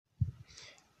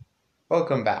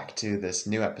Welcome back to this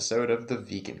new episode of the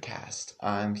Vegan Cast.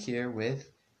 I'm here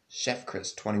with Chef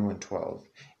Chris 2112,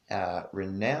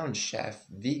 renowned chef,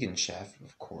 vegan chef,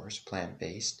 of course,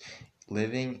 plant-based,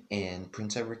 living in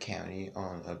Prince Edward County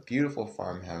on a beautiful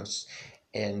farmhouse,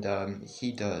 and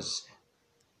he does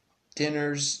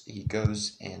dinners. He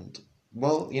goes and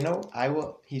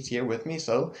he's here with me.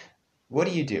 So, what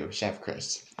do you do, Chef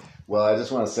Chris? Well, I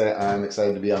just want to say I'm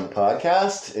excited to be on the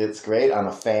podcast. It's great. I'm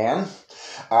a fan.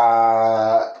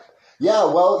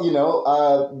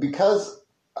 Because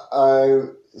I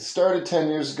started 10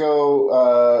 years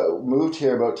ago, moved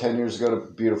here about 10 years ago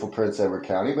to beautiful Prince Edward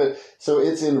County. So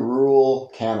it's in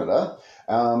rural Canada.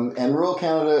 And rural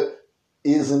Canada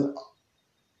isn't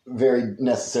very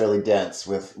necessarily dense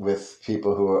with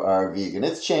people who are vegan.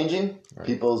 It's changing. Right.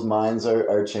 People's minds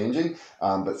are changing.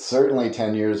 But certainly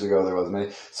 10 years ago, there wasn't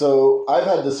many. So I've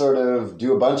had to sort of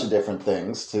do a bunch of different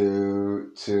things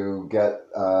to get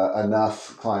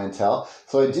enough clientele.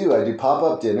 So I do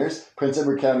pop-up dinners. Prince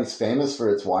Edward County is famous for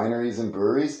its wineries and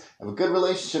breweries. I have a good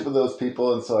relationship with those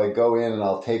people, and so I go in and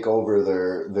I'll take over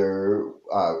their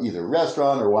either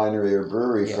restaurant or winery or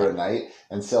brewery for a night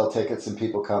and sell tickets, and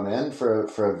people come in for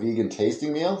a vegan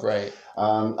tasting meal. Right.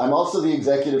 I'm also the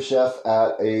executive chef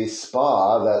at a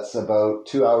spa that's about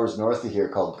 2 hours north of here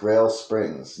called Grail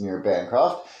Springs near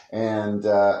Bancroft. And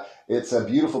it's a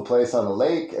beautiful place on the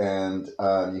lake, and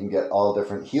you can get all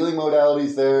different healing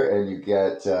modalities there, and you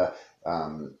get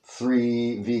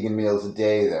 3 vegan meals a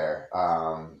day there.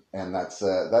 And that's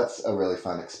a really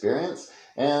fun experience.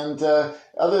 And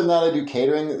other than that, I do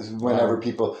catering whenever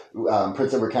people,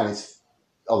 Prince Edward County's,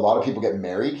 a lot of people get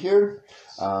married here.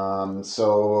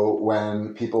 So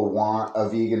when people want a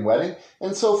vegan wedding,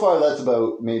 and so far that's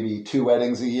about maybe 2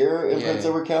 weddings a year in Prince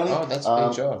Edward County. Oh, that's a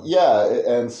big job. Yeah,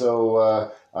 and so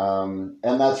and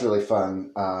that's really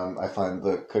fun. I find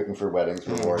the cooking for weddings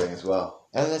rewarding as well.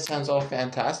 Oh, that sounds all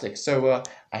fantastic. So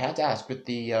I had to ask, with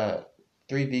the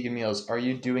 3 vegan meals, are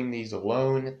you doing these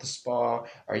alone at the spa?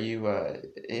 Are you?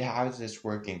 How is this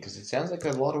working? Because it sounds like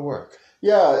a lot of work.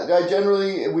 Yeah,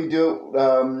 we do.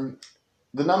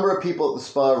 The number of people at the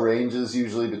spa ranges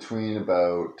usually between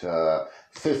about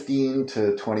 15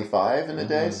 to 25 in a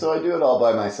day. So I do it all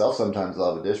by myself. Sometimes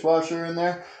I'll have a dishwasher in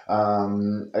there.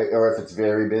 Or if it's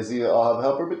very busy, I'll have a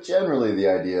helper. But generally the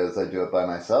idea is I do it by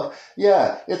myself.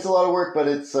 Yeah, it's a lot of work, but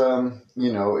it's,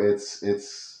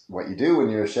 it's what you do when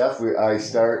you're a chef. I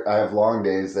have long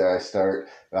days there. I start,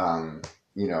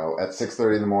 at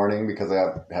 6:30 in the morning because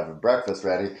I have a breakfast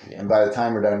ready. Yeah. And by the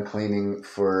time we're done cleaning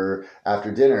for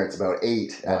after dinner, it's about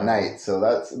 8 at night. So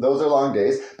those are long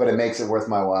days, but it makes it worth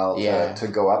my while to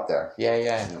go up there.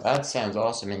 Yeah. That sounds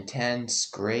awesome. Intense,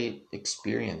 great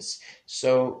experience.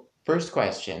 So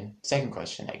second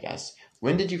question, I guess.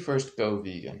 When did you first go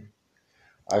vegan?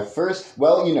 I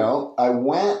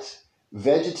went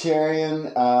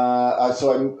vegetarian.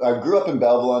 So I grew up in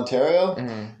Belleville, Ontario,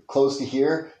 close to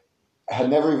here. Had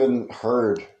never even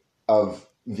heard of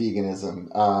veganism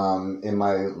in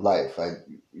my life. I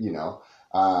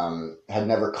had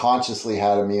never consciously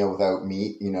had a meal without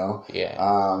meat, Yeah.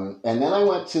 And then I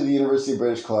went to the University of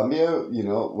British Columbia,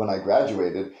 when I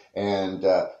graduated, and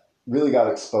really got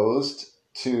exposed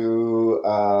to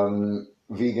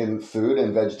vegan food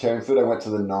and vegetarian food. I went to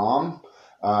the NOM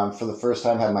for the first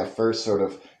time, had my first sort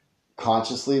of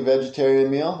consciously vegetarian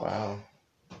meal. Wow.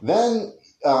 Then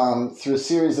through a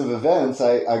series of events,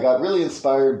 I got really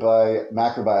inspired by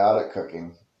macrobiotic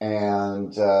cooking,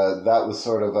 and that was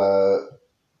sort of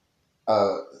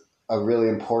a really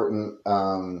important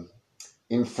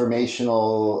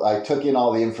informational. I took in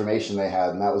all the information they had,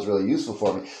 and that was really useful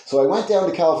for me. So I went down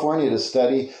to California to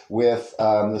study with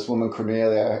this woman,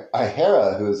 Cornelia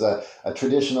Ihara, who is a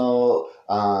traditional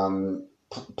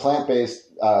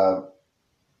plant-based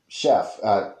chef,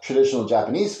 traditional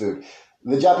Japanese food.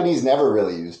 The Japanese never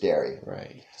really used dairy.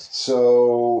 Right.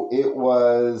 So it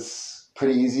was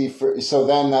pretty easy so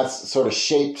then that's sort of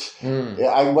shaped.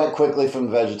 I went quickly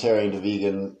from vegetarian to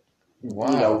vegan,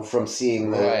 from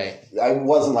seeing I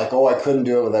wasn't like, I couldn't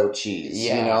do it without cheese,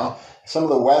 Some of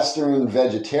the Western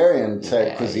vegetarian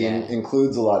type cuisine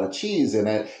includes a lot of cheese in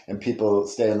it, and people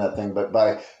stay in that thing.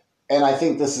 And I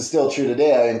think this is still true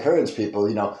today. I encourage people,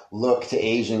 look to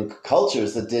Asian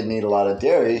cultures that didn't eat a lot of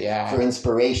dairy for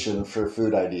inspiration for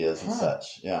food ideas and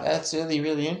such. Yeah. That's really,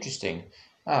 really interesting.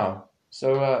 Oh,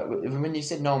 So, when you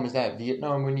said Nam, was that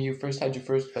Vietnam when you first had your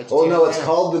first Oh vegetarian no, it's meal?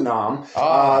 called the Nam,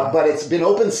 Ah. but it's been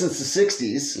open since the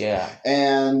 '60s. Yeah.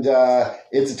 And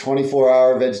it's a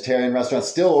 24-hour vegetarian restaurant,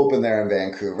 still open there in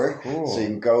Vancouver. Cool. So you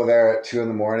can go there at 2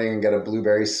 a.m. and get a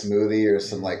blueberry smoothie or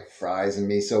some like fries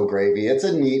and miso gravy. It's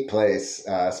a neat place,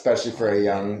 especially for a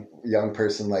young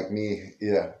person like me.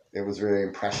 Yeah, it was really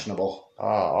impressionable. Oh,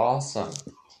 awesome.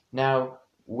 Now,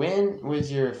 when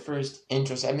was your first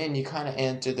interest? I mean, you kind of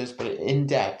answered this, but in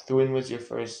depth, when was your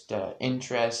first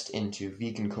interest into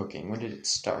vegan cooking? When did it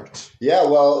start? Yeah,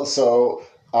 well, so,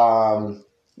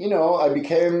 I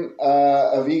became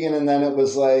a vegan, and then it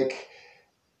was like,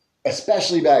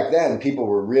 especially back then, people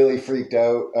were really freaked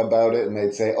out about it, and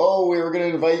they'd say, oh, we were going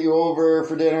to invite you over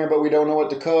for dinner, but we don't know what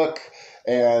to cook.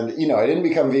 And, I didn't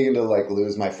become vegan to, like,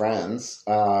 lose my friends.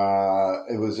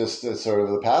 It was just sort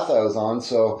of the path I was on,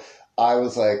 so I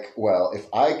was like, well, if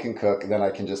I can cook, then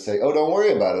I can just say, oh, don't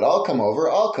worry about it. I'll come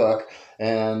over. I'll cook.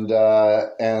 And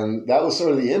that was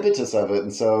sort of the impetus of it.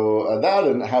 And so that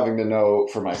and having to know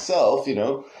for myself,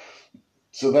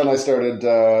 So then I started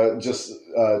just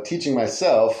teaching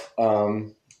myself.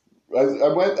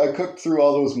 I cooked through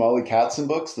all those Molly Katzen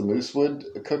books, the Moosewood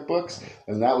cookbooks,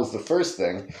 and that was the first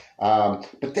thing.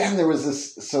 But then there was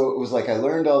this, so it was like I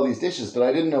learned all these dishes, but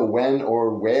I didn't know when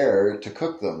or where to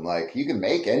cook them. Like, you can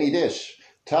make any dish.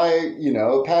 Thai,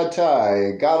 pad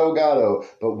thai, gado gado,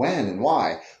 but when and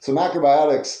why? So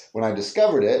macrobiotics, when I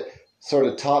discovered it, sort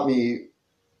of taught me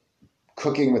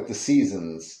cooking with the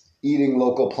seasons, eating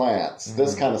local plants,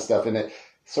 this kind of stuff. And it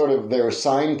sort of, there were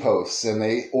signposts, and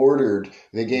they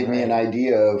gave me an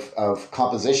idea of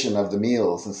composition of the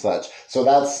meals and such. So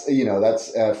that's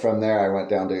from there I went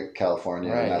down to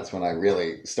California, and that's when I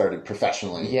really started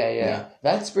professionally. Yeah.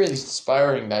 That's really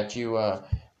inspiring that you,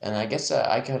 and I guess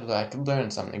I could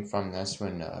learn something from this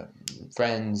when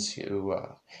friends who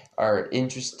are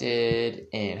interested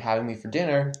in having me for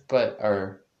dinner, but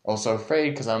are also afraid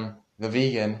because I'm the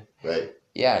vegan. Right.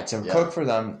 Yeah, to cook for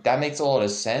them, that makes a lot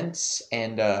of sense,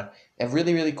 and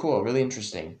really, really cool, really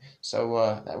interesting. So,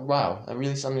 wow,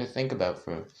 really something to think about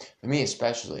for me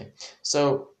especially.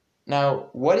 So, now,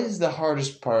 what is the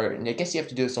hardest part? And I guess you have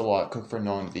to do this a lot, cook for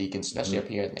non-vegans, especially up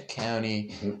here in the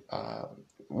county.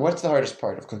 What's the hardest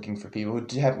part of cooking for people who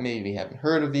maybe haven't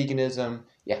heard of veganism?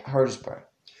 Yeah, hardest part.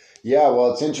 Yeah,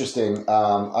 well, it's interesting.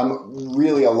 I'm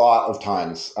really a lot of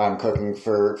times I'm cooking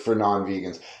for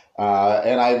non-vegans.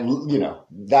 And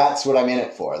that's what I'm in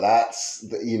it for. That's,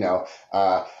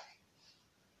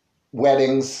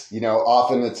 weddings,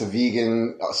 often it's a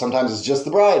vegan, sometimes it's just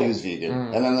the bride who's vegan.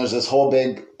 And then there's this whole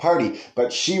big party,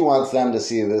 but she wants them to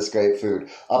see this great food.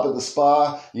 Up at the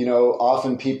spa,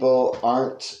 often people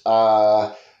aren't,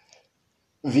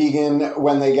 vegan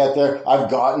when they get there.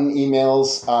 I've gotten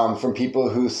emails from people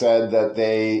who said that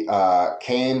they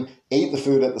came, ate the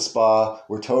food at the spa,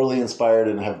 were totally inspired,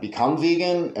 and have become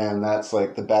vegan, and that's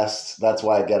like the best. That's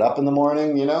why I get up in the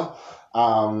morning,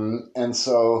 and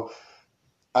so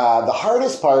the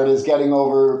hardest part is getting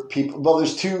over people. Well,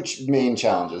 there's two main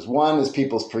challenges. One is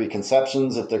people's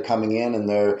preconceptions if they're coming in and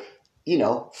they're,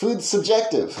 food's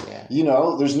subjective.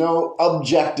 Yeah. There's no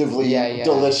objectively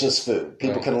delicious food.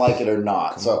 People can like it or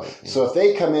not. So if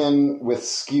they come in with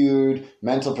skewed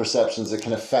mental perceptions, it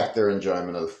can affect their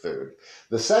enjoyment of the food.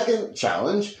 The second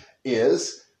challenge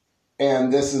is,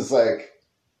 and this is like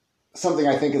something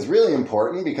I think is really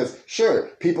important, because sure,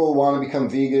 people want to become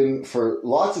vegan for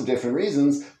lots of different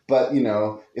reasons, but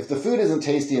if the food isn't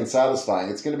tasty and satisfying,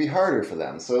 it's going to be harder for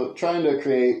them. So trying to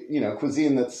create,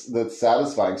 cuisine that's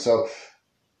satisfying. So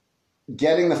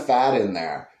getting the fat in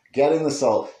there, getting the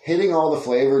salt, hitting all the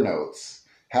flavor notes,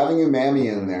 having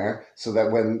umami in there so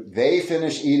that when they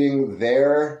finish eating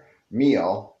their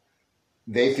meal,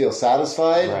 they feel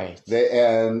satisfied, right?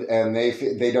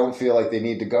 They don't feel like they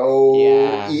need to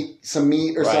go eat some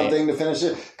meat or something to finish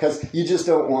it, because you just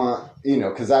don't want,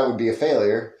 because that would be a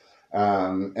failure.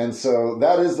 And so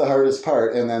that is the hardest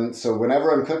part. And then, so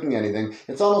whenever I'm cooking anything,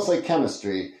 it's almost like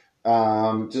chemistry.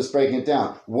 Just breaking it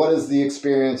down. What is the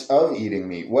experience of eating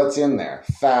meat? What's in there?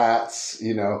 Fats,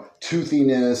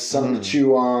 toothiness, something to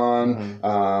chew on.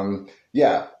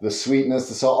 The sweetness,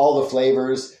 the salt, all the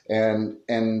flavors, and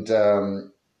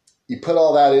you put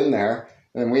all that in there,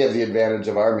 and we have the advantage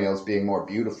of our meals being more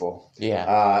beautiful.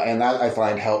 Yeah. And that I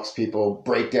find helps people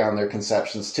break down their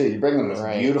conceptions too. You bring them this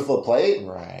beautiful plate.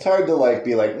 Right. It's hard to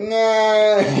be like,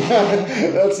 nah,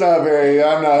 that's not very.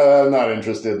 I'm not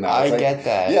interested in that. I get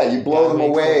that. Yeah, you blow them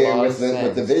away with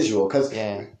the visual, because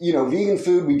vegan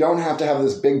food, we don't have to have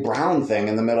this big brown thing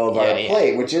in the middle of our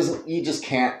plate, which isn't. You just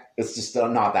can't. It's just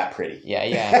not that pretty.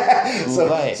 Yeah.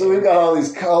 So we've got all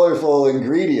these colorful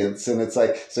ingredients, and it's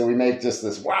like, so we make just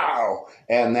this wow,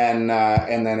 and then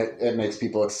it makes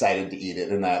people excited to eat it,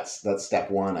 and that's step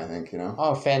one, I think, you know.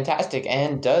 Oh, fantastic!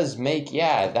 And does make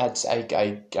that's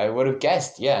I would have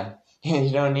guessed. Yeah,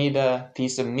 you don't need a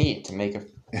piece of meat to make a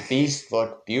feast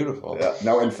look beautiful. Yeah.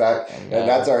 No, in fact, and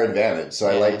that's our advantage. So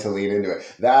I like to lean into it.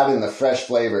 That and the fresh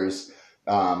flavors,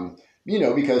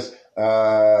 because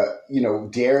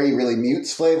dairy really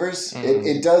mutes flavors.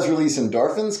 It does release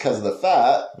endorphins because of the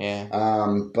fat. Yeah.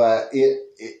 But it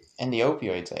and the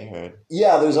opioids, I heard.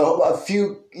 Yeah, there's a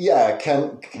few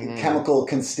chemical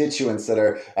constituents that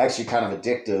are actually kind of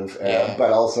addictive,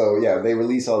 but also they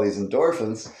release all these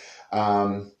endorphins.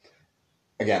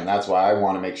 Again, that's why I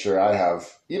want to make sure I have,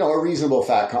 a reasonable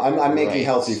fat. I'm making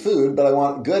healthy food, but I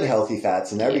want good healthy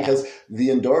fats in there because the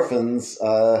endorphins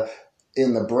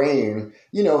in the brain,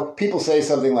 people say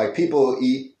something like people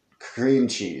eat cream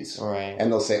cheese. Right.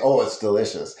 And they'll say, oh, it's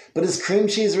delicious. But is cream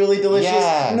cheese really delicious?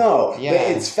 Yeah. No, yeah. But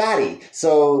it's fatty.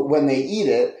 So when they eat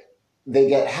it, they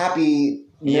get happy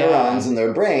neurons in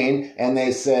their brain, and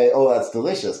they say, "Oh, that's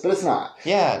delicious," but it's not.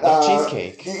 Yeah, like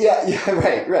cheesecake. Yeah,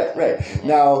 right. Yeah.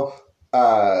 Now,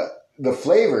 the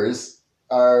flavors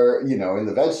are, in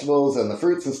the vegetables and the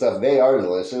fruits and stuff, they are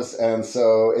delicious, and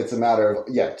so it's a matter of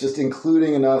just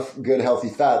including enough good healthy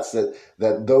fats that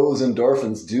those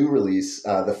endorphins do release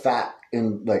the fat.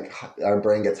 In our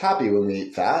brain gets happy when we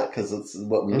eat fat because it's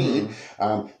what we need.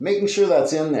 Making sure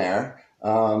that's in there.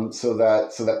 So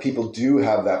that people do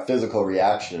have that physical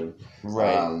reaction,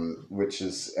 right? Which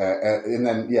is, and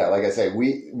then like I say,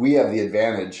 we have the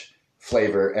advantage,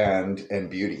 flavor and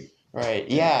beauty. Right.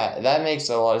 Yeah, that makes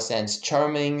a lot of sense.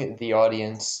 Charming the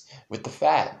audience with the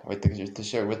fat, with the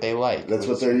shirt, what they like. That's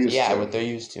what they're used to. Yeah, what they're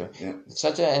used to. Yeah.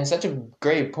 Such a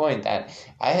great point that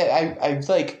I've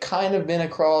kind of been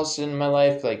across in my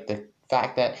life, like the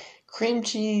fact that cream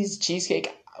cheese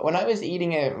cheesecake. When I was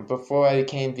eating it before I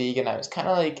became vegan, I was kind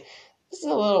of like, this is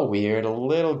a little weird, a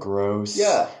little gross.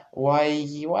 Yeah. Why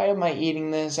am I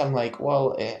eating this? I'm like,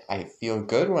 well, I feel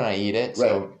good when I eat it,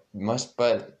 so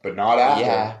but not after.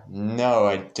 Yeah, no,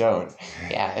 I don't.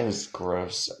 Yeah, it was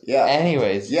gross. Yeah.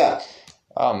 Anyways. Yeah.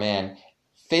 Oh, man.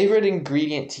 Favorite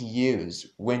ingredient to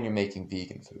use when you're making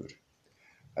vegan food?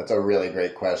 That's a really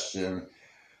great question.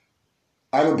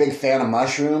 I'm a big fan of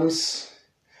mushrooms.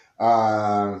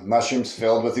 Mushrooms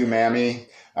filled with umami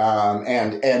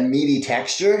and meaty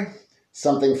texture,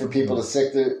 something for people to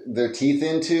sink their teeth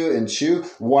into and chew.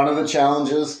 One of the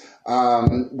challenges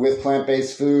with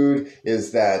plant-based food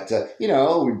is that, we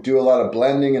do a lot of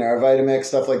blending in our Vitamix,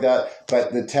 stuff like that,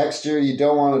 but the texture, you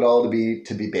don't want it all to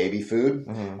be baby food.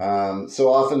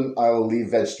 So often I will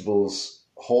leave vegetables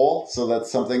whole, so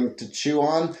that's something to chew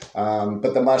on.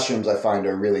 But the mushrooms I find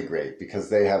are really great because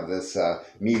they have this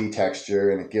meaty texture,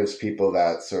 and it gives people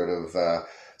that sort of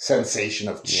sensation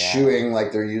of chewing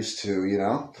like they're used to,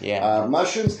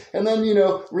 mushrooms. And then,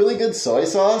 really good soy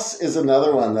sauce is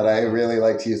another one that I really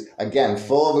like to use. Again,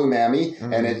 full of umami,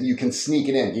 and you can sneak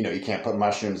it in. You can't put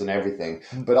mushrooms in everything,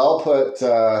 but I'll put,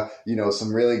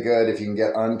 some really good, if you can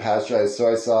get unpasteurized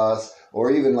soy sauce or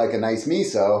even like a nice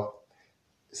miso.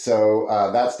 So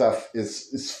that stuff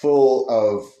is full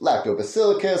of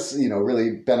lactobacillus,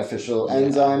 really beneficial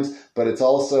enzymes, but it's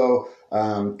also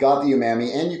got the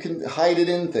umami, and you can hide it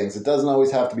in things. It doesn't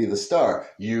always have to be the star.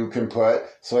 You can put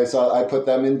soy sauce. I put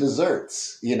them in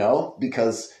desserts,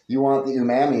 because you want the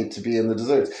umami to be in the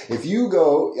desserts. If you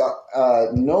go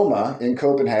Noma in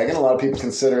Copenhagen, a lot of people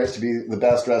consider it to be the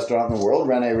best restaurant in the world.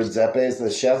 Rene Redzepi is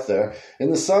the chef there.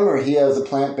 In the summer, he has a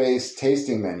plant-based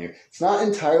tasting menu. It's not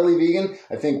entirely vegan.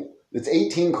 I think it's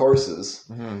 18 courses.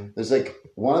 There's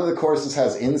one of the courses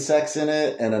has insects in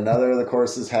it, and another of the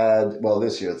courses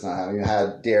this year it's not having, it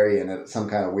had dairy in it, some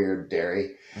kind of weird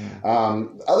dairy.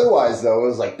 Otherwise, though,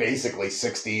 it was basically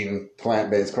 16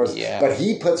 plant-based courses. Yeah. But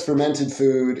he puts fermented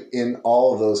food in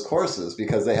all of those courses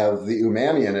because they have the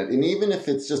umami in it. And even if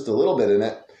it's just a little bit in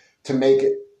it, to make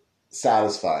it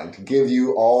satisfying, to give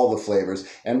you all the flavors.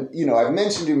 And, I've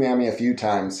mentioned umami a few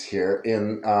times here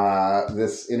in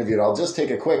this interview, and I'll just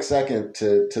take a quick second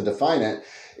to define it.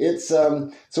 It's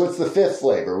so it's the fifth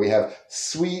flavor. We have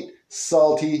sweet,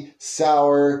 salty,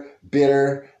 sour,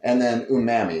 bitter, and then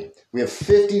umami. We have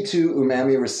 52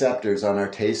 umami receptors on our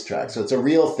taste tract, so it's a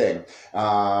real thing.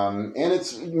 And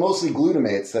it's mostly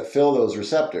glutamates that fill those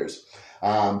receptors.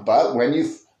 But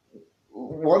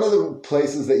one of the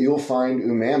places that you'll find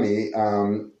umami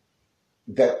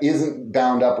that isn't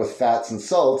bound up with fats and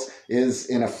salts is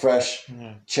in a fresh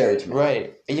cherry tomato.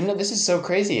 Right. This is so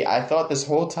crazy. I thought this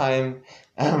whole time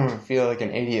I'm gonna feel like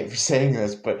an idiot for saying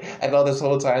this, but I thought this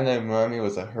whole time that umami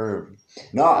was a herb.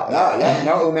 No,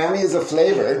 umami is a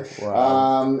flavor.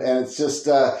 Wow. And it's just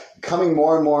coming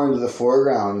more and more into the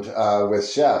foreground with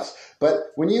chefs. But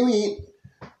when you eat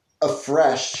a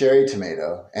fresh cherry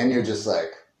tomato and you're just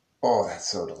like, oh,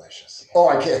 that's so delicious. Oh,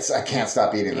 I can't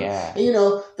stop eating them. Yeah.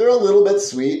 And, they're a little bit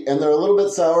sweet and they're a little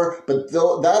bit sour, but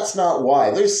that's not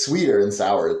why. There's sweeter and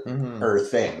sour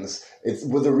things.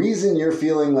 The reason you're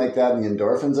feeling like that and the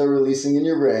endorphins are releasing in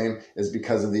your brain is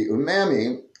because of the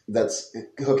umami that's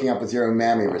hooking up with your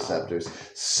umami receptors.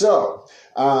 So,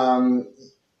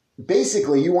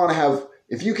 basically, you want to have,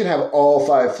 if you can have all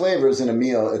 5 flavors in a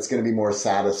meal, it's going to be more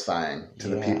satisfying to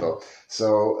the people.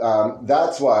 So,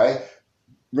 that's why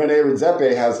Rene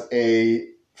Redzepi has a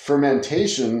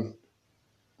fermentation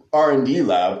R&D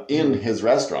lab in his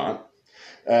restaurant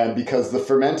because the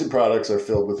fermented products are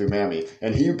filled with umami.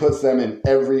 And he puts them in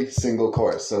every single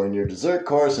course. So in your dessert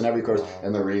course and every course.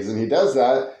 And the reason he does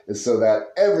that is so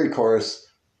that every course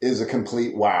is a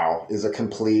complete wow, is a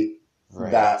complete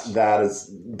that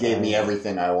gave me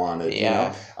everything I wanted.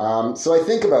 Yeah. So I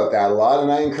think about that a lot,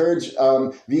 and I encourage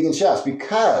vegan chefs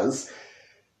because...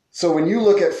 So when you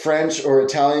look at French or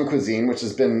Italian cuisine, which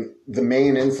has been the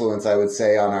main influence, I would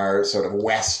say, on our sort of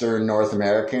Western North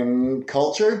American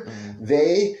culture,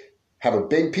 they have a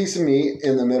big piece of meat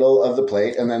in the middle of the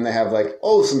plate, and then they have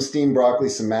some steamed broccoli,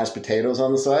 some mashed potatoes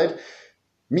on the side.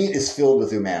 Meat is filled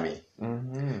with umami.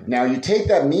 Now you take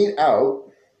that meat out,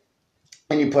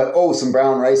 and you put, some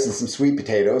brown rice and some sweet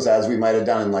potatoes, as we might have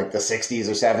done in the 60s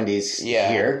or 70s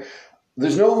here.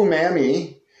 There's no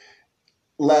umami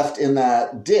left in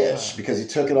that dish because you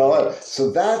took it all out. So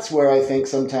that's where I think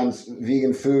sometimes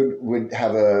vegan food would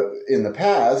have in the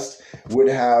past, would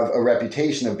have a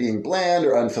reputation of being bland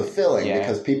or unfulfilling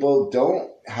because people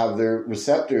don't have their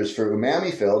receptors for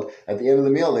umami filled. At the end of the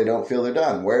meal, they don't feel they're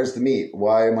done. Where's the meat?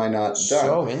 Why am I not done?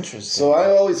 So interesting. So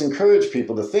I always encourage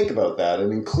people to think about that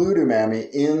and include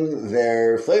umami in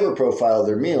their flavor profile of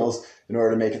their meals in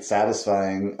order to make it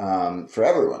satisfying for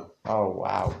everyone. Oh,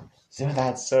 wow. So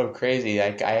that's so crazy.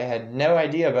 I had no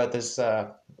idea about this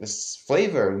this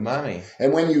flavor, umami.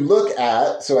 And when you look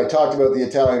at, so I talked about the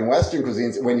Italian Western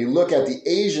cuisines, when you look at the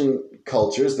Asian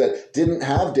cultures that didn't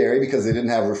have dairy because they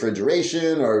didn't have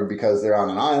refrigeration or because they're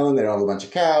on an island, they don't have a bunch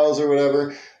of cows or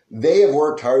whatever, they have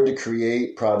worked hard to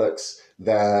create products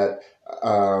that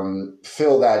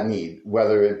fill that need,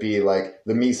 whether it be like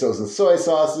the misos and soy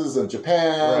sauces of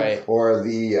Japan or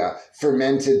the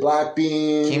fermented black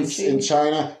beans in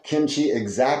China. Kimchi,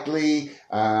 exactly.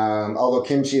 Although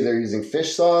kimchi, they're using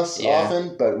fish sauce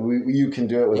often, but you can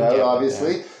do it without,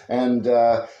 obviously. And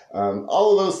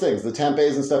all of those things, the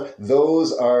tempehs and stuff,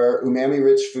 those are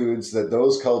umami-rich foods that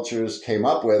those cultures came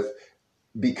up with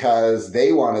because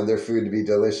they wanted their food to be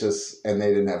delicious and they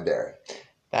didn't have dairy.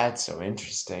 That's so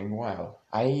interesting. Wow.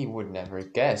 I would never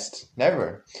have guessed.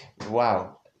 Never.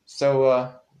 Wow.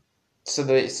 So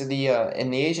in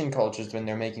the Asian cultures, when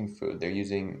they're making food, they're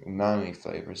using umami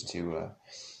flavors to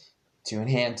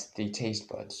enhance the taste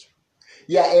buds.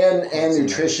 Yeah, and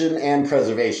nutrition and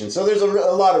preservation. So there's a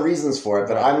lot of reasons for it,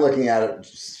 but I'm looking at it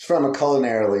from a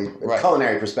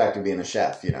culinary perspective, being a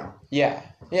chef, Yeah,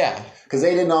 yeah. Because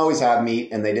they didn't always have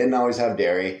meat and they didn't always have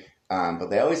dairy, but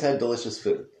they always had delicious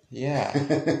food. Yeah,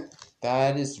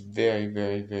 that is very,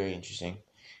 very, very interesting.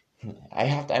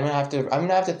 I'm gonna have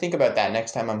to think about that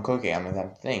next time I'm cooking. I'm gonna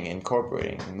have to think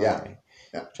incorporating umami,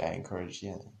 which I encourage.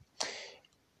 Yeah.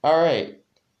 All right.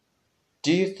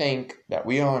 Do you think that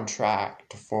we are on track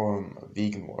to form a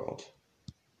vegan world?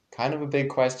 Kind of a big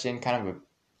question, kind of a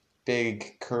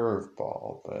big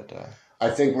curveball, but I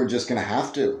think we're just gonna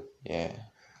have to. Yeah.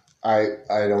 I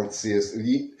don't see us.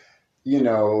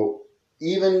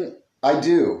 Even. I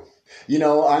do.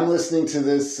 I'm listening to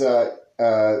this. I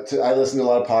listen to a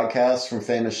lot of podcasts from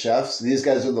famous chefs. These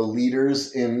guys are the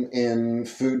leaders in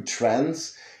food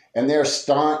trends, and they're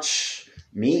staunch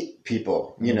meat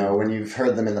people. When you've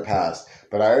heard them in the past.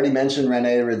 But I already mentioned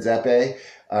Rene Redzepi.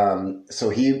 So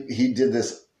he did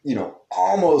this,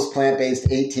 almost plant-based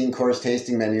 18-course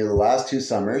tasting menu the last 2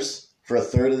 summers for a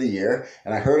third of the year,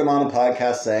 and I heard him on a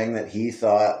podcast saying that he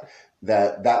thought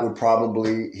that would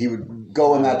probably, he would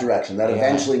go in that direction, that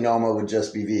eventually Noma would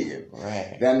just be vegan.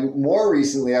 Right. Then more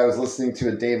recently, I was listening to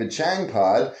a David Chang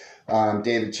pod,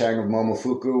 David Chang of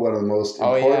Momofuku, one of the most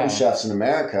important chefs in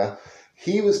America.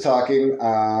 He was talking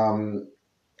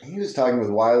with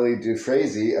Wiley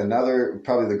Dufresne, another,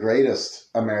 probably the greatest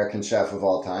American chef of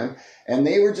all time. And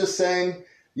they were just saying,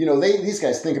 these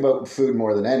guys think about food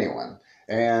more than anyone.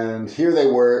 And here they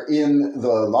were in the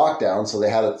lockdown, so they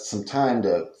had some time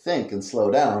to think and slow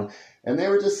down. And they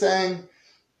were just saying,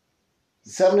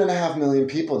 7.5 million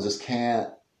people just can't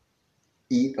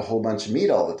eat a whole bunch of meat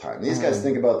all the time. These guys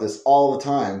think about this all the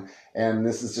time, and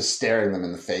this is just staring them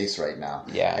in the face right now.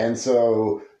 Yeah. And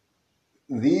so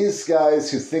these guys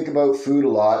who think about food a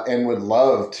lot and would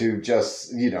love to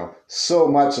just, so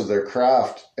much of their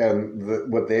craft and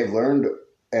what they've learned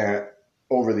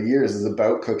over the years is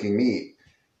about cooking meat,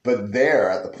 but they're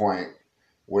at the point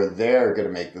where they're going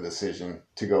to make the decision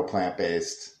to go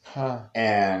plant-based.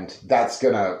 And that's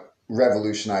going to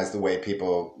revolutionize the way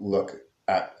people look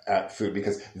at food,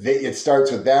 because it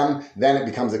starts with them, then it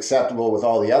becomes acceptable with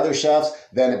all the other chefs,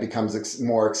 then it becomes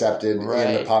more accepted in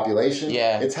the population.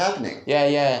 Yeah. It's happening.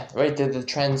 Yeah. Right, the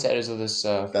trendsetters of this.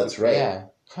 That's right. Yeah.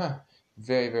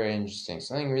 Very, very interesting.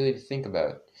 Something really to think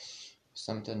about.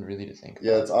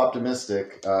 Yeah, it's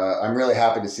optimistic. I'm really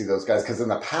happy to see those guys, because in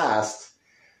the past,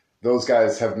 those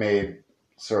guys have made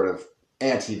sort of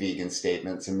anti-vegan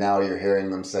statements, and now you're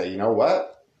hearing them say, you know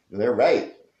what? They're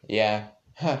right. Yeah.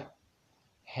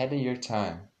 Ahead of your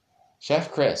time.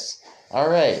 Chef Chris. All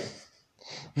right.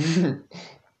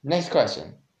 Next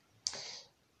question.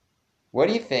 What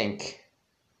do you think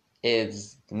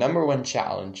is the number one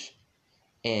challenge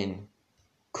in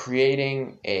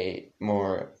creating a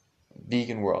more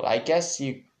vegan world? I guess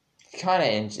you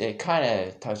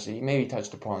maybe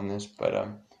touched upon this, but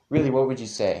really, what would you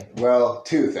say? Well,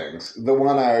 two things. The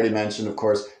one I already mentioned, of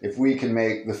course, if we can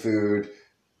make the food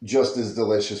just as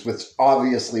delicious, which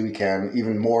obviously we can,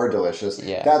 even more delicious,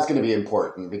 that's going to be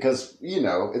important, because,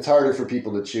 it's harder for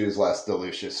people to choose less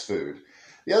delicious food.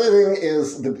 The other thing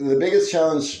is, the biggest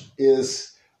challenge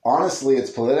is, honestly,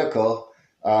 it's political.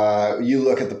 You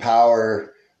look at the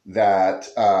power that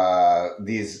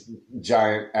these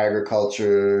giant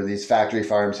these factory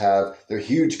farms have. They're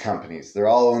huge companies. They're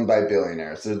all owned by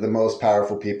billionaires. They're the most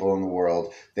powerful people in the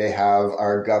world. They have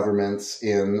our governments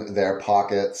in their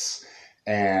pockets.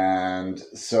 And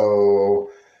so,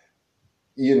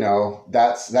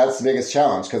 that's the biggest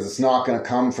challenge, because it's not going to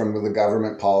come from the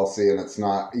government policy, and it's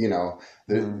not,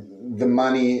 the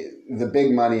money, the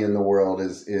big money in the world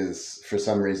is for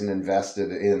some reason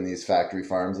invested in these factory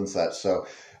farms and such. So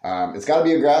it's got to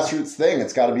be a grassroots thing.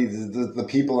 It's got to be the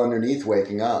people underneath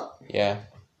waking up. Yeah.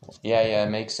 It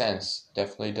makes sense.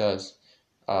 Definitely does.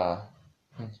 I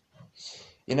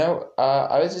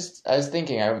was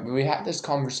thinking, we had this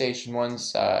conversation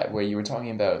once where you were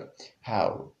talking about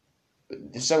how.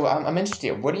 So I'm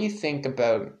interested. What do you think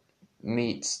about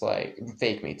meats, like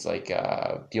fake meats, like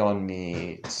Beyond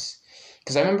Meat?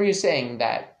 Because I remember you saying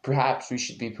that perhaps we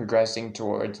should be progressing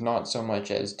towards not so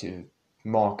much as to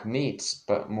mock meats,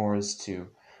 but more as to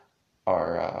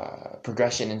our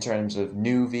progression in terms of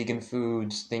new vegan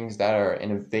foods, things that are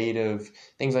innovative,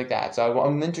 things like that. So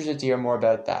I'm interested to hear more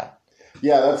about that.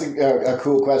 Yeah, that's a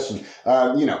cool question.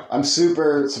 I'm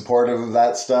super supportive of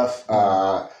that stuff.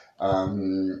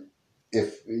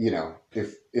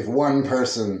 If one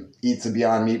person eats a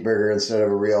Beyond Meat burger instead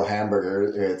of a real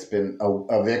hamburger, it's been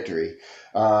a victory.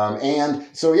 And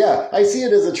so, I see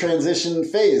it as a transition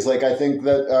phase. Like, I think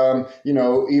that,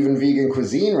 even vegan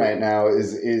cuisine right now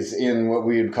is in what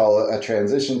we would call a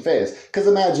transition phase. Because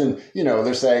imagine,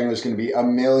 they're saying there's going to be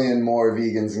 1 million more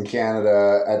vegans in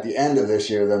Canada at the end of this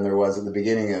year than there was at the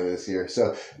beginning of this year.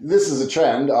 So this is a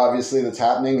trend, obviously, that's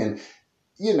happening. And,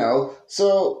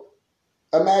 so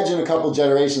imagine a couple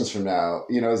generations from now,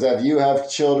 if you have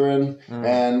children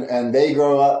and they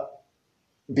grow up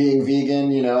being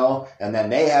vegan, and then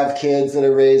they have kids that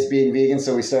are raised being vegan.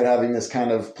 So we start having this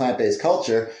kind of plant-based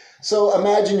culture. So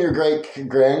imagine your great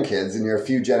grandkids and your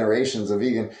few generations of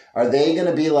vegan. Are they going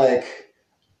to be like,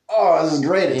 oh, this is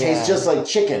great. It tastes just like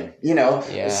chicken,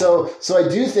 Yeah. So I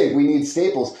do think we need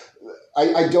staples.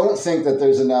 I don't think that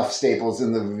there's enough staples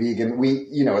in the vegan.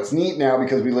 It's neat now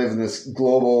because we live in this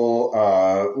global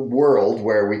world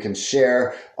where we can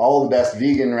share all the best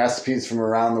vegan recipes from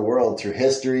around the world through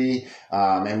history,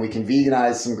 and we can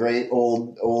veganize some great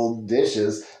old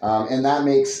dishes, and that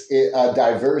makes it a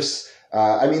diverse.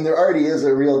 There already is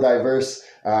a real diverse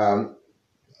amount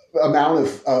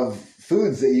of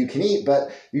foods that you can eat,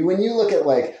 but when you look at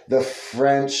like the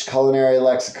French culinary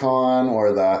lexicon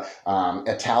or the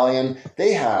Italian,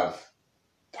 they have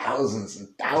thousands and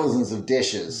thousands of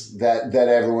dishes that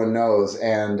everyone knows,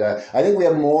 and I think we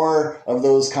have more of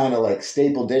those kind of like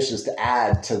staple dishes to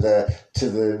add to the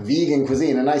vegan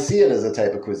cuisine, and I see it as a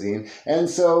type of cuisine. And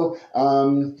so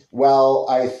while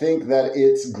I think that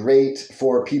it's great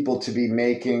for people to be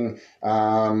making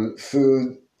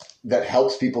food that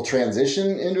helps people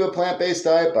transition into a plant-based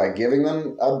diet by giving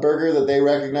them a burger that they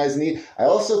recognize and eat. I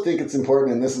also think it's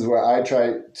important, and this is where I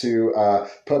try to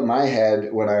put my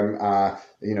head when I'm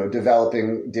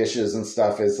developing dishes and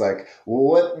stuff, is like,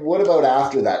 what about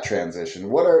after that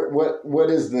transition? What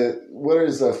is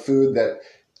the food that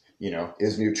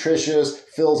is nutritious,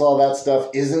 fills all that stuff,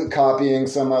 isn't copying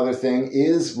some other thing,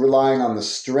 is relying on the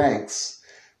strengths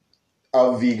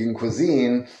of vegan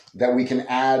cuisine that we can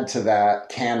add to that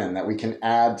canon, that we can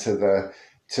add to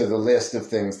the list of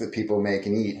things that people make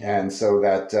and eat. And so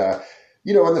that,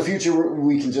 in the future,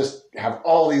 we can just have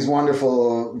all these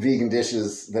wonderful vegan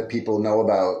dishes that people know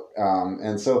about.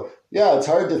 And so, yeah, it's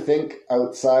hard to think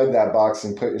outside that box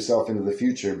and put yourself into the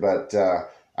future, but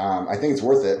I think it's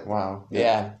worth it. Wow.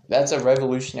 Yeah, that's a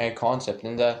revolutionary concept.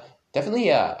 And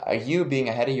definitely you being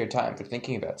ahead of your time for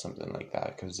thinking about something like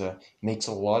that, because it makes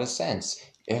a lot of sense.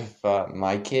 If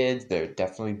my kids, they're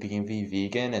definitely being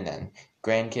vegan, and then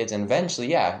grandkids, and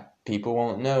eventually, people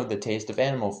won't know the taste of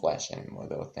animal flesh anymore.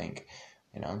 They'll think,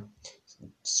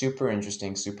 super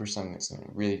interesting, super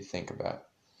something really to think about.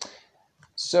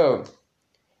 So,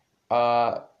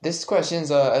 this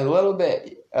question's a little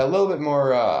bit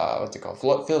more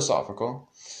philosophical.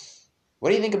 What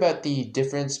do you think about the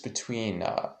difference between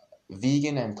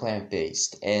vegan and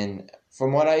plant-based? And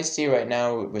from what I see right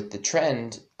now with the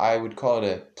trend, I would call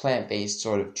it a plant-based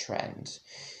sort of trend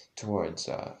towards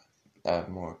a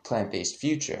more plant-based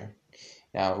future.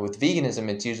 Now, with veganism,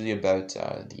 it's usually about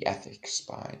the ethics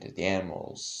behind the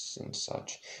animals and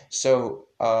such. So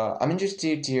I'm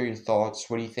interested to hear your thoughts.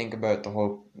 What do you think about the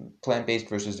whole plant-based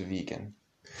versus the vegan?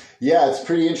 Yeah, it's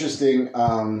pretty interesting.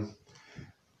 I'm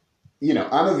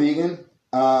a vegan.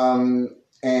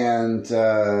 And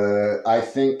I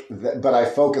think that, but I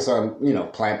focus on,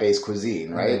 plant-based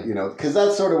cuisine, right? Mm-hmm. Because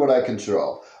that's sort of what I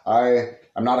control.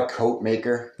 I'm not a coat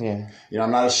maker. Yeah.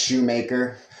 I'm not a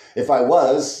shoemaker. If I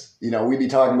was, we'd be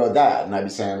talking about that. And I'd be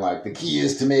saying, like, the key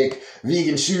is to make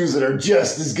vegan shoes that are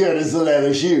just as good as the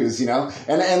leather shoes, And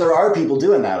there are people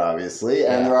doing that, obviously.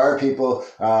 And there are people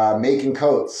making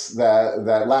coats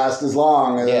that last as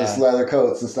long as leather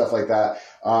coats and stuff like that.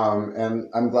 And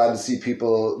I'm glad to see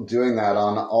people doing that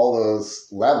on all those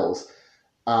levels.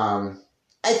 I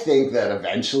think that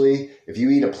eventually, if you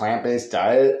eat a plant-based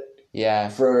diet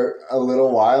for a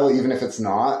little while, even if it's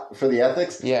not for the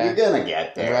ethics, you're going to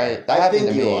get there. Right. I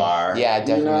think you are. Yeah,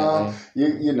 definitely.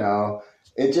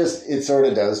 It sort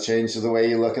of does change the way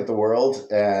you look at the world.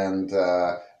 And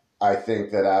I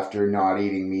think that after not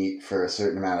eating meat for a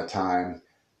certain amount of time,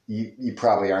 you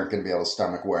probably aren't going to be able to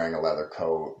stomach wearing a leather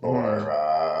coat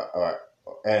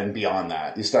and beyond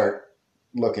that, you start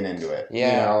looking into it,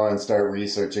 and start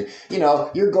researching.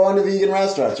 You're going to vegan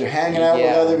restaurants, you're hanging out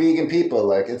with other vegan people,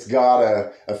 like it's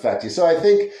gotta affect you. So I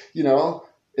think,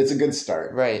 it's a good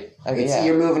start. Right.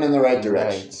 You're moving in the right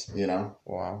direction,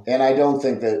 Wow. And I don't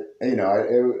think that,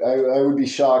 I would be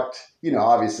shocked,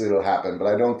 obviously it'll happen, but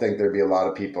I don't think there'd be a lot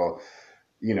of people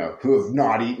who have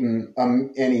not eaten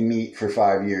any meat for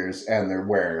 5 years and they're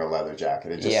wearing a leather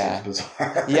jacket. It just seems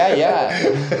bizarre.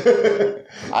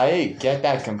 I get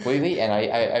that completely, and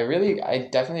I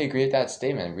definitely agree with that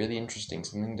statement. Really interesting,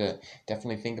 something to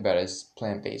definitely think about as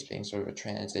plant-based being sort of a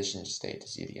transition state, to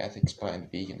see the ethics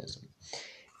behind veganism.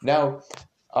 Now,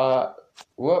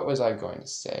 what was I going to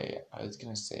say? I was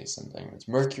going to say something. It's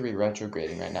Mercury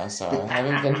retrograding right now, so I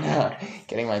haven't been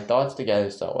getting my thoughts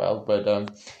together so well, but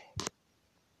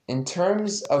in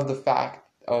terms of the fact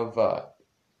of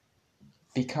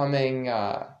becoming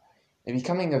a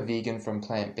vegan from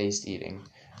plant-based eating,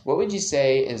 what would you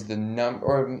say is the number,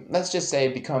 or let's just say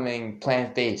becoming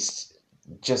plant-based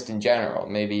just in general,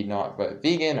 maybe not but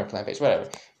vegan or plant-based, whatever,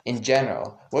 in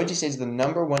general, what would you say is the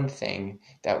number one thing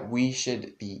that we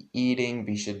should be eating,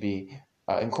 we should be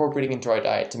incorporating into our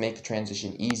diet to make the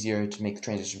transition easier, to make the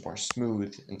transition more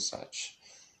smooth and such?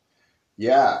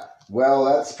 Yeah. Well,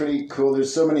 that's pretty cool.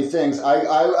 There's so many things.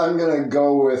 I'm going to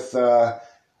go with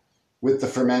the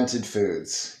fermented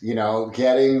foods,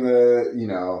 getting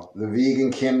the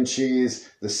vegan kimchis,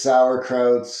 the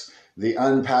sauerkrauts, the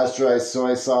unpasteurized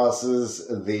soy sauces,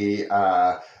 the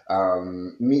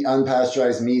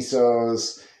unpasteurized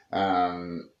misos,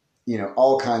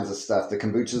 all kinds of stuff, the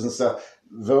kombuchas and stuff.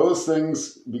 Those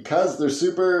things, because they're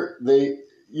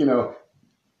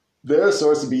they're a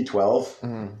source of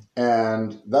B12,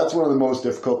 and that's one of the most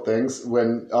difficult things.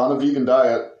 When on a vegan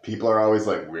diet, people are always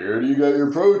like, where do you get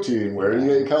your protein? Where do you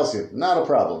get your calcium? Not a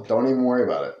problem. Don't even worry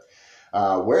about it.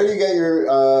 Where do you get your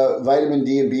vitamin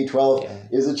D and B12 Yeah.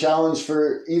 is a challenge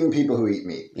for even people who eat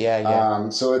meat. Yeah.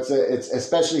 So it's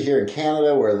especially here in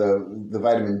Canada where the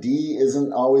vitamin D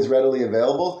isn't always readily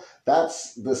available.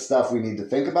 That's the stuff we need to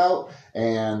think about.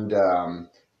 And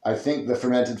I think the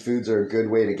fermented foods are a good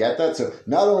way to get that. So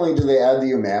not only do they add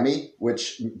the umami,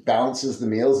 which balances the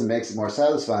meals and makes it more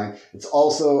satisfying, it's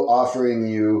also offering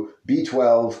you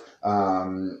B12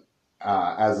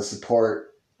 as a support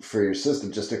for your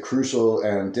system, just a crucial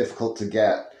and difficult to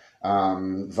get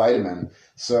vitamin.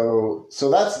 So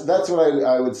that's what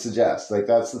I would suggest. Like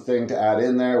that's the thing to add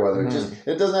in there. Whether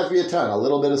it doesn't have to be a ton. A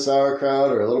little bit of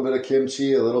sauerkraut or a little bit of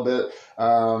kimchi, a little bit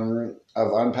of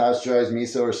unpasteurized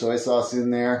miso or soy sauce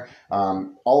in there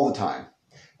all the time.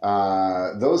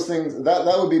 Those things that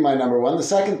would be my number one. The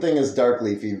second thing is dark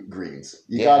leafy greens.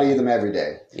 You got to eat them every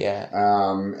day. Yeah.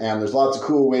 And there's lots of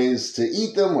cool ways to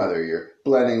eat them, whether you're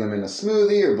blending them in a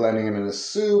smoothie or blending them in a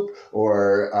soup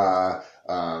or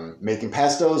making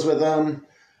pestos with them.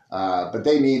 But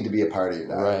they need to be a part of your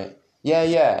diet. Right.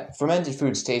 Yeah. Fermented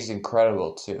foods taste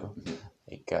incredible too.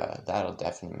 Like that'll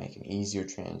definitely make an easier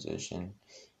transition.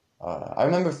 I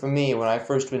remember for me when I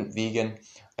first went vegan,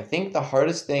 I think the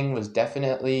hardest thing was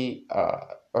definitely,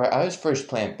 or I was first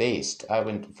plant-based. I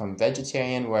went from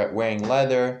vegetarian, wearing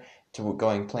leather, to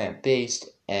going plant-based,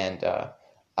 and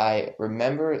I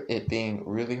remember it being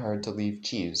really hard to leave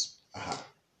cheese.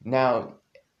 Now,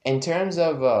 in terms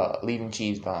of leaving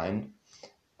cheese behind,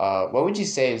 what would you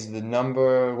say is the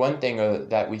number one thing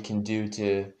that we can do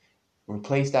to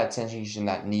replace that sensation,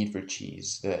 that need for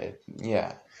cheese?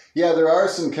 Yeah, there are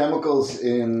some chemicals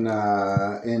in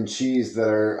cheese that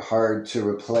are hard to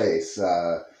replace.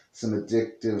 Some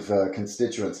addictive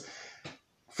constituents.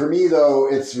 For me, though,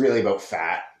 it's really about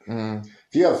fat. Mm.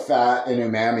 If you have fat and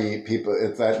umami, people,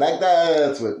 it's like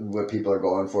that's what people are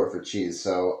going for cheese.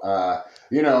 So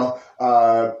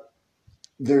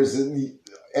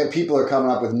people are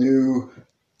coming up with new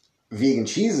vegan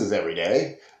cheeses every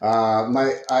day.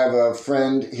 I have a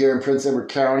friend here in Prince Edward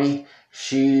County.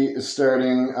 She is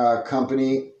starting a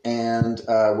company, and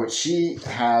what she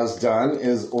has done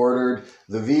is ordered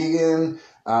the vegan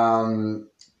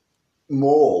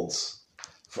molds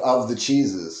of the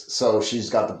cheeses. So she's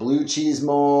got the blue cheese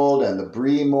mold and the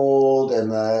brie mold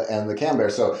and the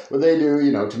Camembert. So what they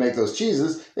do, to make those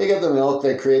cheeses, they get the milk,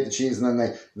 they create the cheese, and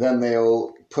then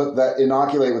they'll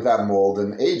inoculate with that mold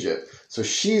and age it. So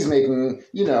she's making,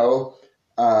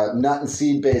 nut and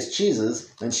seed based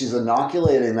cheeses, and she's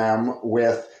inoculating them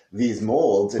with these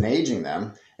molds and aging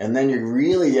them. And then you're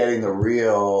really getting the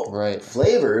real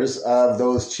flavors of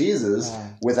those cheeses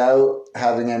without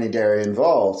having any dairy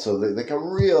involved. So like a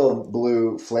real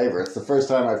blue flavor. It's the first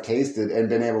time I've tasted and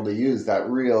been able to use that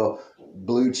real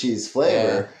blue cheese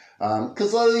flavor.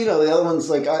 Because, the other ones,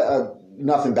 like,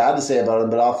 nothing bad to say about them,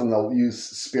 but often they'll use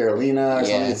spirulina or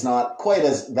something. It's not quite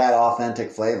as that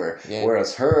authentic flavor. Yeah.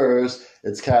 Whereas hers,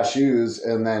 it's cashews,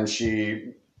 and then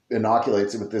she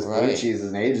inoculates it with this blue cheese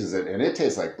and ages it, and it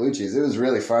tastes like blue cheese. It was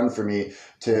really fun for me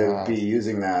to be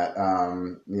using that.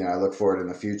 I look forward in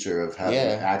the future of having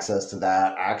access to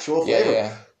that actual flavor.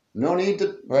 Yeah. No need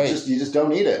to you just don't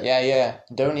need it. Yeah.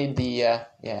 Don't need the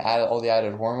all the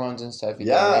added hormones and stuff. You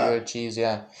get regular cheese.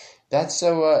 Yeah. That's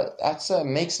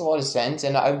makes a lot of sense,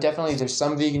 and there's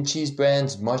some vegan cheese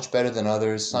brands much better than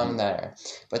others, some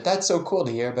but that's so cool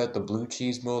to hear about the blue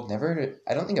cheese mold. I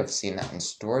don't think I've seen that in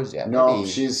stores yet. No, maybe.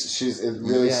 She's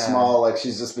really small, like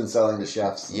she's just been selling to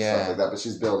chefs and stuff like that, but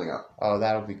she's building up. Oh,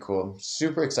 that'll be cool.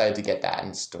 Super excited to get that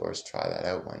in stores, try that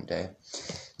out one day.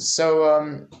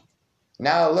 So,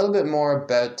 now a little bit more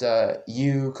about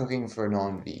you cooking for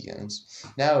non-vegans.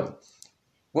 Now,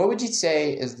 what would you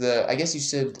say is what would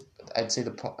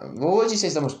you say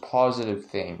is the most positive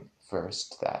thing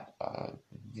first that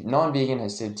non-vegan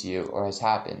has said to you or has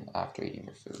happened after eating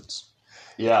your foods?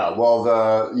 Yeah, well,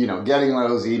 getting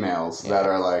those emails that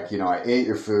are like, I ate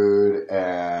your food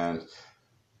and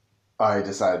I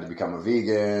decided to become a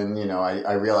vegan.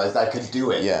 I realized I could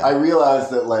do it. Yeah. I realized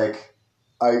that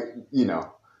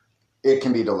it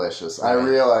can be delicious. Right. I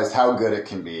realized how good it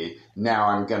can be. Now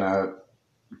I'm going to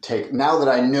now that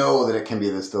I know that it can be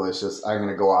this delicious, I'm going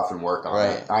to go off and work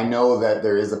on it. I know that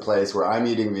there is a place where I'm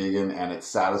eating vegan and it's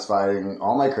satisfying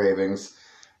all my cravings.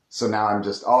 So now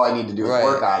all I need to do is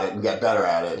work at it and get better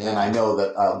at it. Yeah. And I know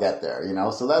that I'll get there,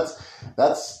 So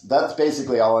that's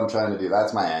basically all I'm trying to do.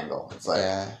 That's my angle. It's like,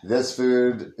 this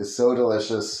food is so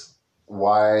delicious.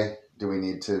 Why do we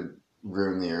need to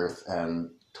ruin the earth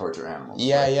and torture animals?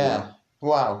 Yeah.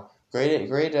 Wow.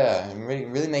 Great.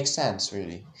 Really makes sense,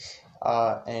 really.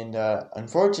 And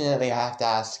unfortunately, I have to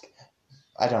ask,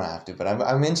 I don't have to, but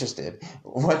I'm interested.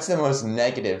 What's the most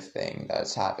negative thing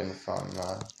that's happened from?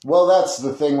 Well, that's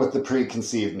the thing with the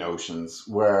preconceived notions,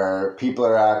 where people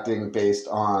are acting based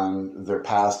on their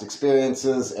past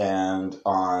experiences and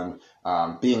on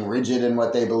being rigid in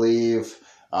what they believe,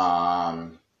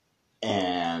 and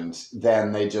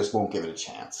then they just won't give it a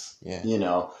chance. Yeah. You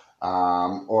know,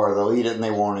 or they'll eat it and they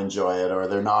won't enjoy it, or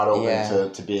they're not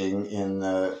open to being in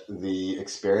the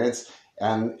experience.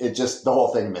 And it just, the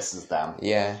whole thing misses them.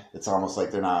 Yeah. It's almost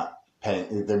like they're not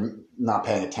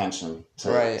paying attention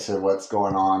to what's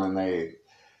going on, and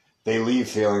they leave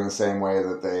feeling the same way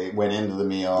that they went into the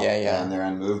meal, and they're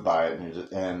unmoved by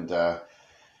it, and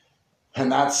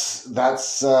that's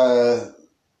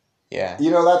you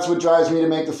know, that's what drives me to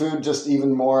make the food just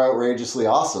even more outrageously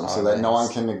awesome, so that no one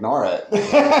can ignore it.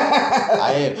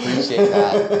 I appreciate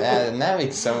that. And that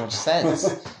makes so much sense.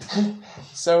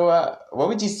 So, what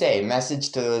would you say,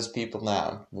 message to those people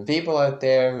now? The people out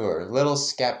there who are a little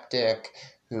skeptic,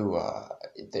 who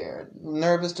they're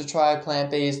nervous to try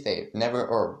plant-based, they've never,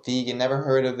 or vegan, never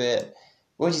heard of it.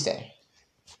 What would you say?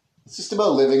 It's just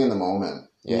about living in the moment.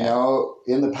 Yeah. You know,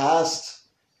 in the past,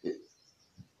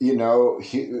 you know,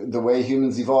 the way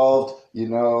humans evolved, you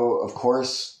know, of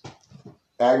course,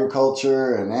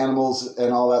 agriculture and animals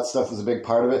and all that stuff was a big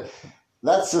part of it.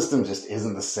 That system just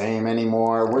isn't the same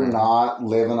anymore. We're not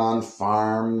living on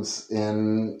farms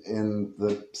in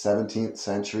the 17th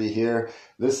century here.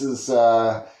 This is,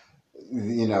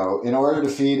 you know, in order to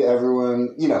feed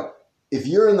everyone, you know, if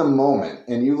you're in the moment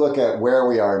and you look at where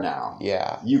we are now,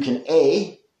 you can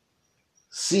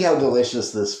see how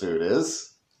delicious this food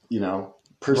is, you know,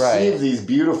 perceive these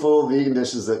beautiful vegan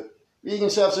dishes that vegan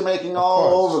chefs are making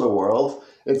all over the world.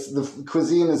 It's the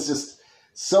cuisine is just,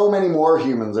 so many more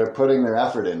humans are putting their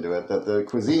effort into it that the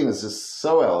cuisine is just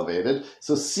so elevated.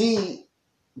 So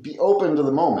be open to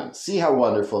the moment. See how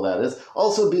wonderful that is.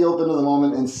 Also be open to the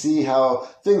moment and see how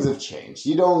things have changed.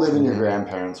 You don't live in your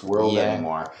grandparents' world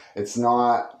anymore. It's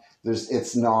not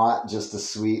just a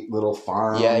sweet little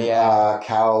farm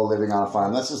cow living on a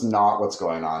farm. That's just not what's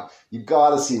going on. You got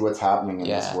to see what's happening in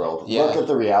this world. Look at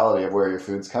the reality of where your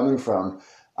food's coming from.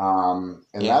 And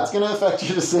that's going to affect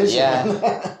your decision.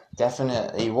 Yeah,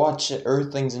 definitely. Watch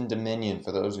Earthlings and Dominion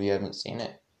for those of you who haven't seen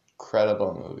it.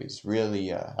 Incredible movies.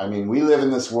 Really. I mean, we live in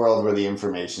this world where the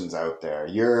information's out there.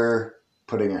 You're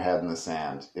putting your head in the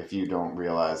sand if you don't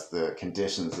realize the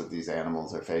conditions that these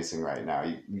animals are facing right now.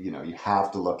 You know, you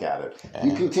have to look at it.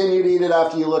 You continue to eat it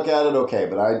after you look at it, okay,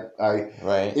 but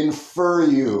I infer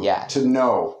you to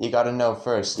know. You got to know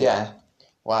first. Yeah.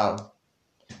 Wow.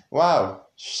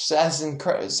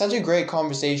 That's such a great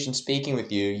conversation speaking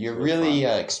with you. You're really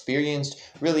experienced,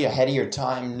 really ahead of your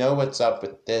time, know what's up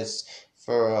with this.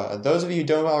 For those of you who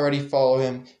don't already follow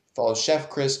him, follow Chef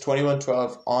Chris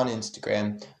 2112 on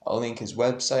Instagram. I'll link his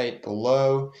website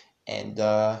below. And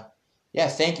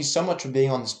thank you so much for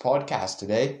being on this podcast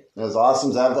today. It was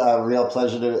awesome. To have a real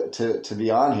pleasure to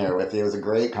be on here with you. It was a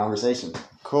great conversation.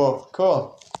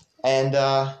 Cool. And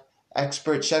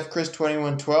expert Chef Chris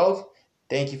 2112,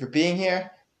 thank you for being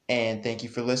here, and thank you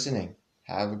for listening.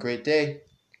 Have a great day.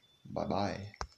 Bye-bye.